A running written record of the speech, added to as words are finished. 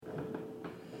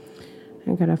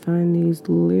I gotta find these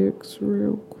lyrics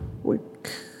real quick.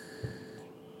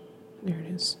 There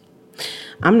it is.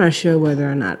 I'm not sure whether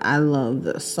or not I love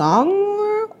the song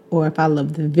more or if I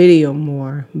love the video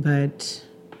more, but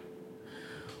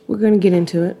we're gonna get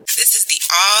into it. This is the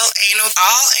All Anal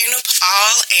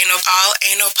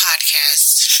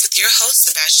podcast with your host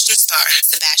Sebastian Starr.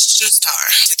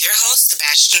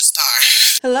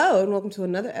 Hello and welcome to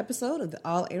another episode of the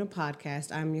All Anal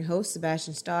podcast. I'm your host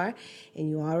Sebastian Starr, and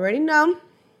you already know I'm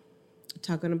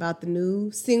talking about the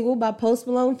new single by Post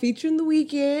Malone featuring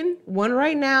TheWeeknd, one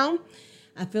right now.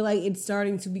 I feel like it's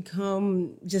starting to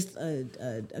become just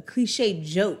a cliche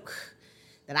joke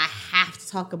that I have to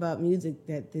talk about music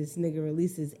that this nigga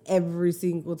releases every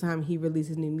single time he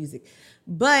releases new music.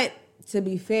 But to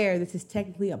be fair, this is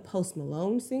technically a Post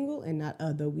Malone single and not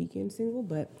a TheWeeknd single,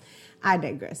 but I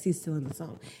digress. He's still in the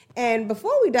song. And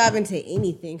before we dive into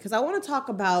anything, because I want to talk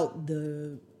about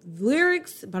the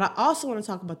lyrics, but I also want to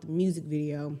talk about the music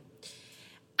video.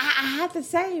 I have to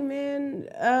say, man,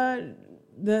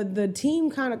 the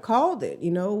team kind of called it,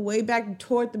 way back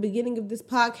toward the beginning of this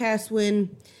podcast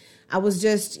when I was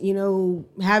just,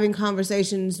 having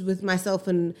conversations with myself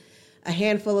and a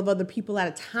handful of other people at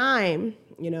a time,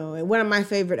 and one of my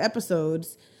favorite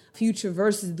episodes, Future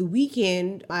versus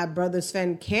TheWeeknd, my brother's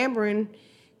friend Cameron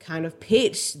kind of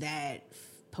pitched that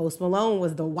Post Malone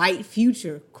was the white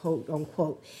Future, quote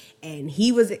unquote, and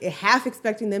he was half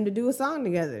expecting them to do a song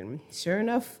together. And sure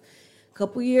enough, a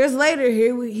couple years later,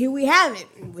 here we have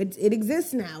it. It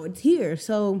exists now. It's here.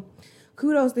 So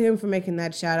kudos to him for making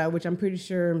that shout out, which I'm pretty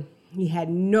sure he had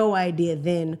no idea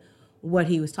then what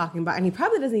he was talking about. And he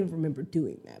probably doesn't even remember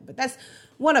doing that. But that's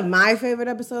one of my favorite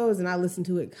episodes, and I listen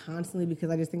to it constantly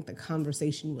because I just think the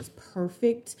conversation was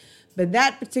perfect. But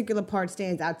that particular part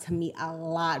stands out to me a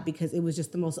lot because it was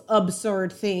just the most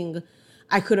absurd thing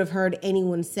I could have heard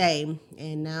anyone say.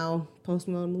 And now Post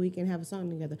Malone and TheWeeknd have a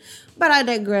song together. But I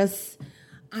digress.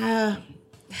 And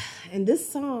this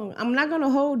song, I'm not going to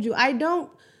hold you. I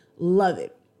don't love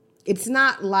it. It's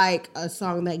not like a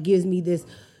song that gives me this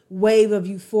wave of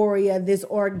euphoria, this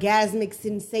orgasmic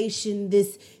sensation,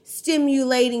 this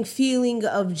stimulating feeling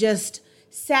of just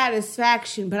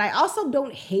satisfaction. But I also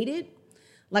don't hate it.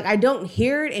 Like, I don't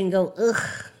hear it and go, ugh,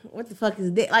 what the fuck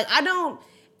is this? Like, I don't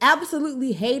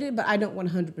absolutely hate it, but I don't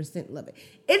 100% love it.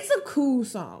 It's a cool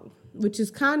song, which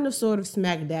is kind of sort of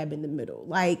smack dab in the middle.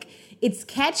 Like, it's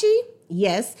catchy,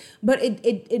 yes, but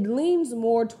it leans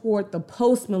more toward the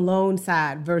Post Malone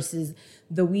side versus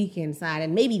TheWeeknd side.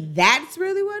 And maybe that's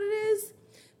really what it is,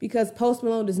 because Post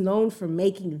Malone is known for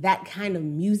making that kind of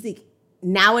music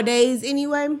nowadays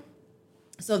anyway.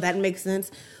 So that makes sense,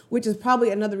 which is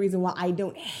probably another reason why I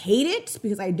don't hate it,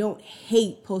 because I don't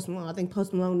hate Post Malone. I think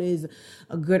Post Malone is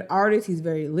a good artist. He's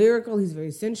very lyrical. He's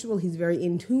very sensual. He's very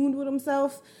in tune with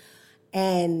himself.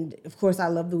 And, of course, I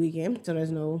love TheWeeknd, so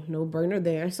there's no brainer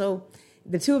there. So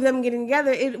the two of them getting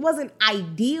together, it wasn't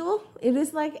ideal. It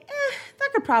is like,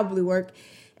 that could probably work.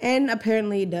 And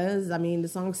apparently it does. I mean, the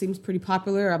song seems pretty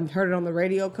popular. I've heard it on the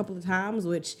radio a couple of times,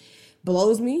 which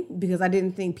blows me because I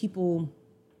didn't think people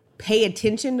pay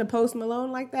attention to Post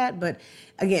Malone like that. But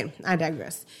again, I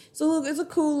digress. So look, it's a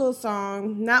cool little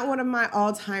song. Not one of my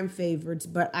all-time favorites,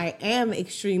 but I am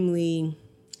extremely,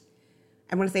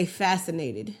 I'm going to say,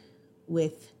 fascinated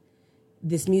with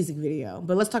this music video.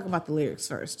 But let's talk about the lyrics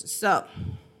first. So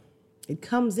it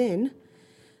comes in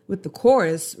with the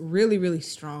chorus really, really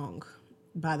strong,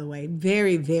 by the way.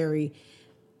 Very, very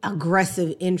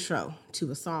aggressive intro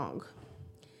to a song.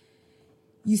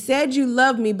 You said you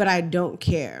love me, but I don't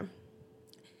care.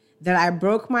 That I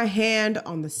broke my hand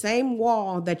on the same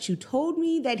wall that you told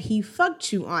me that he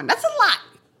fucked you on. That's a lot.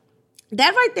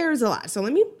 That right there is a lot. So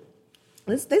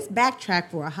let's backtrack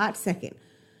for a hot second.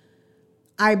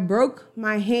 I broke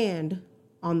my hand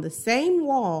on the same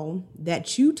wall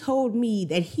that you told me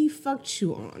that he fucked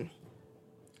you on.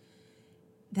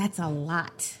 That's a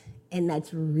lot. And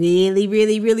that's really,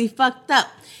 really, really fucked up.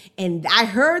 And I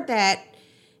heard that.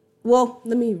 Well,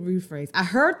 let me rephrase. I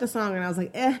heard the song and I was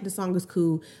like, the song is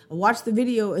cool. I watched the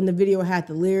video and the video had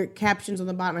the lyric captions on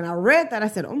the bottom. And I read that. I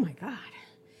said, oh my God.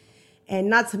 And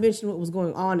not to mention what was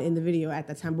going on in the video at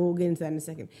that time. But we'll get into that in a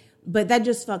second. But that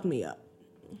just fucked me up.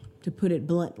 To put it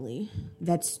bluntly,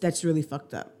 that's really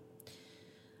fucked up.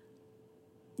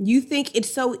 You think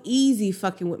it's so easy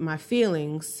fucking with my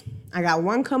feelings. I got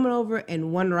one coming over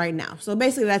and one right now. So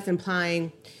basically that's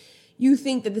implying you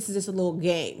think that this is just a little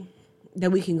game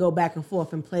that we can go back and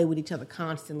forth and play with each other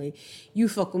constantly. You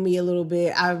fuck with me a little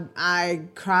bit. I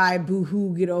cry,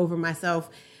 boo-hoo, get over myself.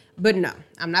 But no,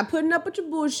 I'm not putting up with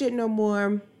your bullshit no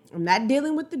more. I'm not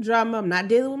dealing with the drama. I'm not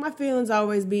dealing with my feelings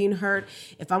always being hurt.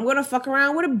 If I'm going to fuck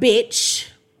around with a bitch,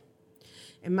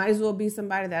 it might as well be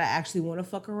somebody that I actually want to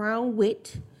fuck around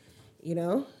with, you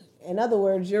know? In other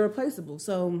words, you're replaceable.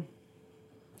 So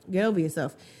get over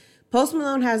yourself. Post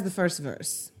Malone has the first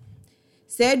verse.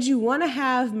 Said you want to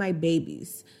have my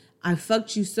babies. I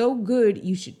fucked you so good,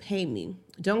 you should pay me.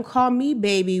 Don't call me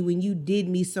baby when you did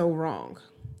me so wrong.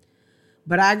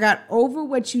 But I got over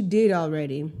what you did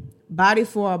already. Body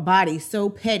for a body, so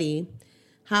petty.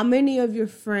 How many of your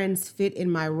friends fit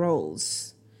in my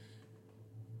roles?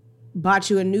 Bought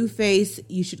you a new face,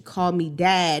 you should call me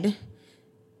dad.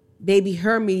 Baby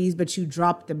Hermes, but you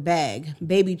dropped the bag.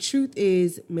 Baby, truth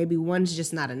is, maybe one's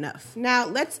just not enough. Now,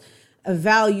 let's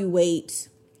evaluate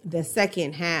the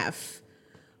second half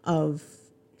of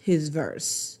his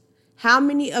verse. How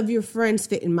many of your friends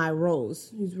fit in my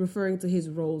roles? He's referring to his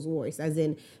Rolls Royce, as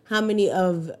in how many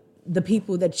of the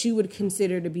people that you would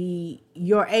consider to be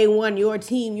your A1, your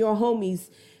team, your homies,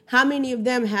 how many of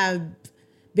them have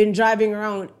been driving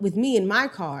around with me in my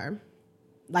car?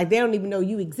 Like they don't even know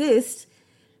you exist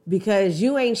because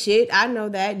you ain't shit. I know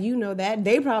that. You know that.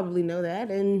 They probably know that.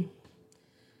 And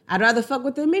I'd rather fuck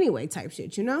with them anyway type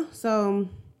shit, you know? So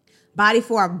body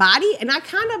for a body. And I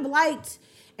kind of liked...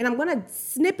 And I'm going to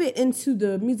snip it into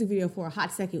the music video for a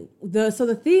hot second. So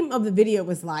the theme of the video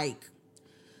was like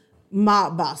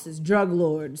mob bosses, drug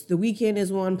lords. TheWeeknd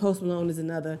is one, Post Malone is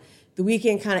another.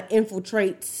 TheWeeknd kind of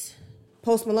infiltrates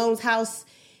Post Malone's house.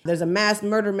 There's a mass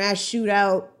murder, mass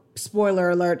shootout.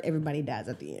 Spoiler alert, everybody dies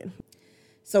at the end.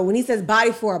 So when he says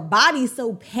body for a body,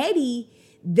 so petty,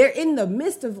 they're in the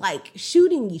midst of like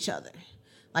shooting each other.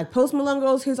 Like Post Malone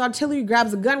goes, his artillery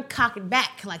grabs a gun, cock it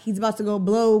back, like he's about to go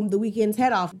blow TheWeeknd's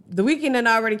head off. TheWeeknd had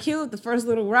already killed the first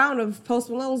little round of Post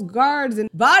Malone's guards and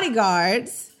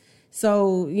bodyguards.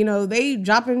 So, you know, they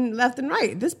dropping left and right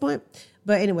at this point.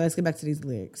 But anyway, let's get back to these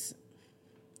lyrics.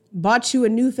 Bought you a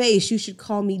new face, you should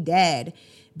call me dad.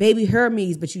 Baby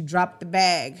Hermes, but you dropped the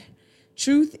bag.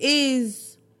 Truth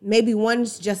is, maybe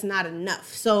one's just not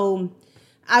enough. So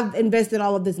I've invested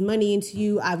all of this money into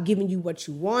you. I've given you what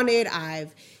you wanted.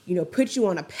 I've, put you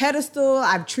on a pedestal.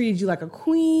 I've treated you like a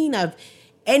queen.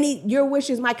 Your wish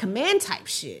is my command type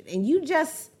shit. And you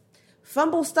just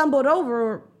stumbled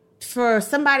over for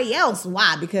somebody else.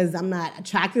 Why? Because I'm not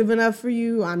attractive enough for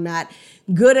you. I'm not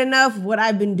good enough. What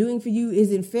I've been doing for you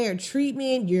isn't fair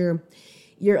treatment. You're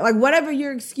like, whatever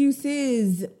your excuse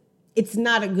is, it's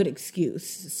not a good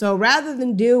excuse. So rather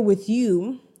than deal with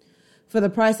you for the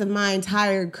price of my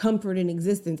entire comfort in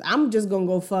existence, I'm just going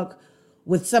to go fuck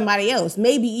with somebody else.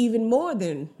 Maybe even more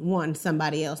than one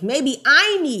somebody else. Maybe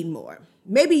I need more.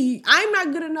 Maybe I'm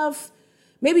not good enough.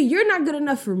 Maybe you're not good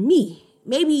enough for me.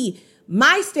 Maybe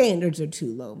my standards are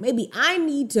too low. Maybe I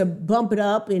need to bump it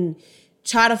up and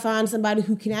try to find somebody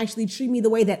who can actually treat me the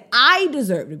way that I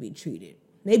deserve to be treated.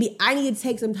 Maybe I need to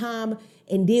take some time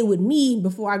and deal with me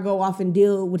before I go off and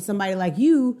deal with somebody like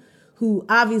you who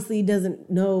obviously doesn't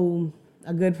know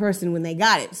a good person when they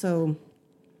got it. So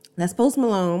that's Post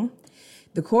Malone.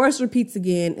 The chorus repeats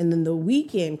again, and then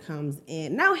TheWeeknd comes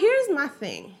in. Now, here's my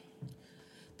thing.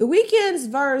 TheWeeknd's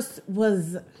verse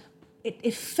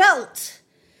it felt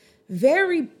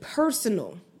very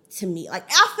personal to me. Like,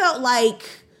 I felt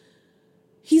like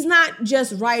he's not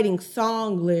just writing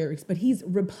song lyrics, but he's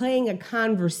replaying a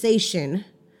conversation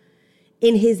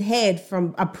in his head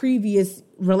from a previous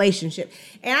relationship.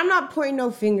 And I'm not pointing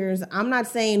no fingers. I'm not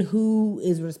saying who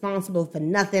is responsible for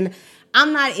nothing.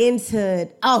 I'm not into,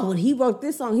 when he wrote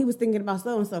this song, he was thinking about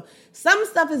so and so. Some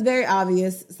stuff is very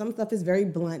obvious. Some stuff is very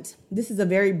blunt. This is a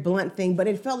very blunt thing, but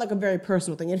it felt like a very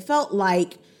personal thing. It felt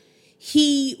like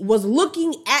he was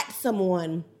looking at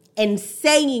someone and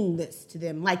saying this to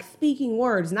them, like speaking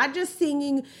words, not just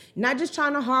singing, not just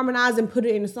trying to harmonize and put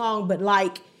it in a song, but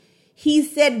like he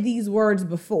said these words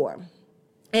before.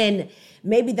 And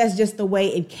maybe that's just the way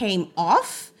it came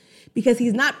off because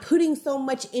he's not putting so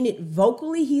much in it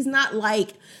vocally. He's not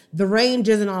like the range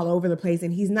isn't all over the place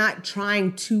and he's not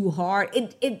trying too hard.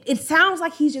 It sounds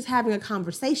like he's just having a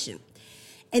conversation.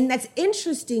 And that's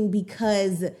interesting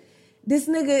because this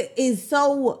nigga is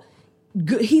so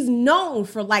good. He's known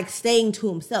for like staying to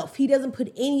himself. He doesn't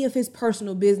put any of his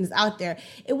personal business out there.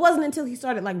 It wasn't until he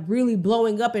started like really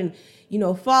blowing up and,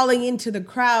 falling into the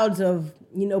crowds of,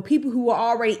 people who were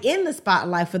already in the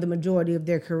spotlight for the majority of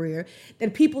their career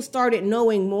that people started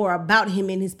knowing more about him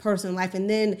in his personal life. And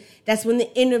then that's when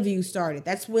the interview started.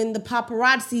 That's when the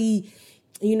paparazzi,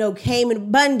 came in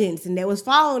abundance and they was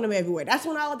following him everywhere. That's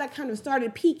when all of that kind of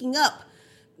started peaking up.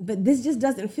 But this just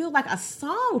doesn't feel like a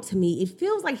song to me. It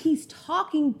feels like he's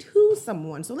talking to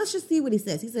someone. So let's just see what he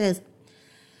says. He says,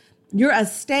 You're a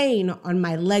stain on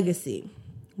my legacy.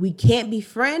 We can't be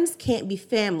friends, can't be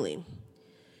family.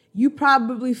 You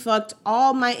probably fucked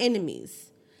all my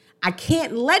enemies. I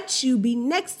can't let you be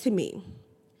next to me.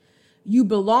 You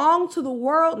belong to the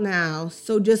world now,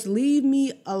 so just leave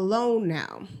me alone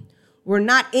now. We're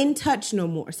not in touch no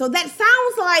more. So that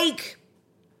sounds like,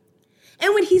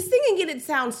 and when he's singing it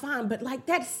sounds fine, but like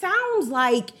that sounds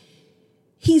like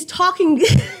he's talking.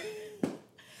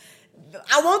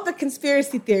 I want the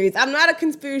conspiracy theories. I'm not a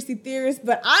conspiracy theorist,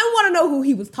 but I want to know who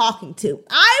he was talking to.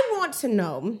 I want to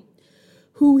know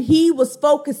who he was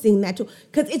focusing that to,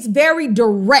 because it's very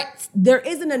direct. There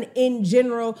isn't an in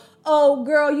general, oh,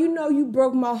 girl, you know you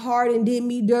broke my heart and did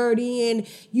me dirty and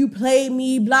you played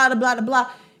me, blah, blah, blah, blah.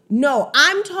 No,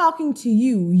 I'm talking to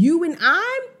you. You and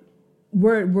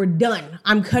we're done.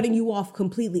 I'm cutting you off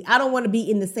completely. I don't want to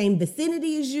be in the same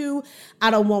vicinity as you.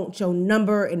 I don't want your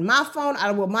number in my phone. I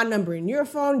don't want my number in your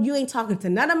phone. You ain't talking to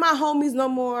none of my homies no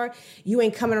more. You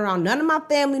ain't coming around none of my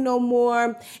family no more.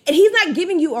 And he's not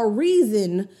giving you a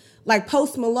reason like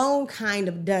Post Malone kind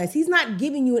of does. He's not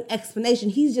giving you an explanation.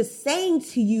 He's just saying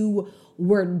to you,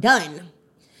 we're done.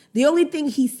 The only thing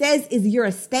he says is you're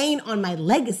a stain on my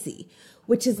legacy,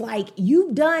 which is like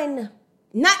you've done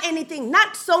not anything,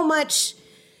 not so much.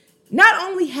 Not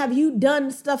only have you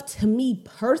done stuff to me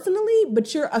personally,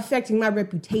 but you're affecting my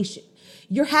reputation.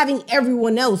 You're having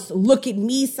everyone else look at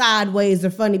me sideways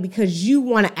or funny because you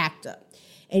want to act up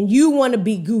and you want to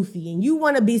be goofy and you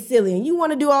want to be silly and you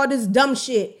want to do all this dumb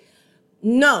shit.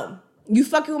 No, you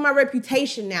fucking with my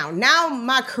reputation now. Now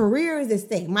my career is at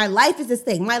stake. My life is at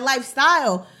stake. My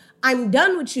lifestyle. I'm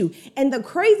done with you. And the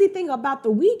crazy thing about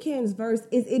TheWeeknd's verse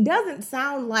is it doesn't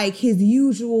sound like his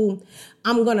usual,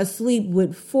 I'm going to sleep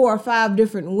with 4 or 5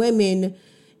 different women,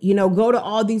 you know, go to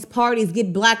all these parties,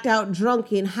 get blacked out,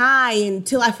 drunk and high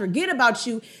until I forget about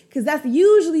you, because that's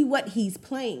usually what he's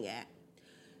playing at.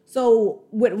 So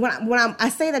when I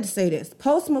say that to say this,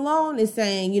 Post Malone is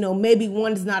saying, you know, maybe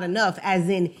one's not enough, as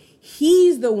in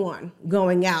he's the one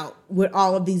going out with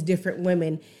all of these different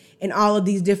women and all of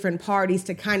these different parties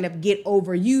to kind of get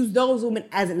over, use those women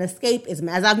as an escapism.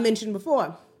 As I've mentioned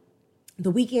before,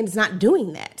 TheWeeknd's not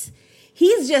doing that.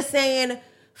 He's just saying,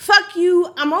 fuck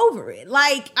you, I'm over it.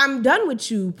 Like, I'm done with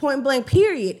you, point blank,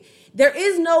 period. There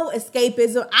is no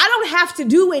escapism. I don't have to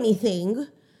do anything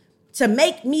to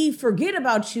make me forget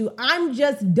about you. I'm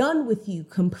just done with you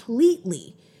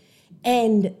completely.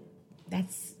 And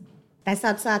that's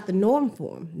outside the norm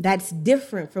for him. That's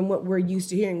different from what we're used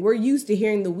to hearing. We're used to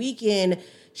hearing TheWeeknd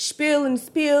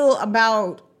spill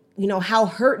about, you know, how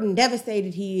hurt and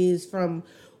devastated he is from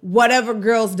whatever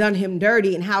girl's done him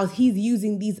dirty and how he's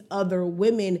using these other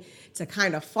women to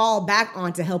kind of fall back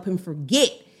on to help him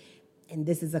forget. And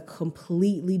this is a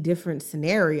completely different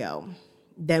scenario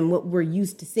than what we're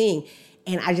used to seeing.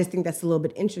 And I just think that's a little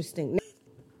bit interesting.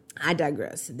 I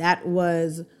digress. That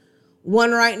was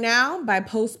One Right Now by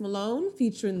Post Malone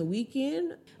featuring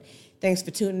TheWeeknd. Thanks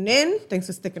for tuning in. Thanks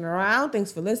for sticking around.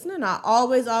 Thanks for listening. I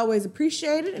always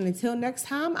appreciate it. And until next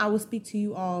time, I will speak to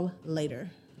you all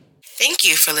later. Thank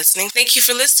you for listening. Thank you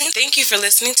for listening. Thank you for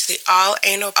listening to the All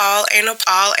Anal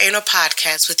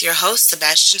Podcast with your host,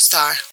 Sebastian Starr.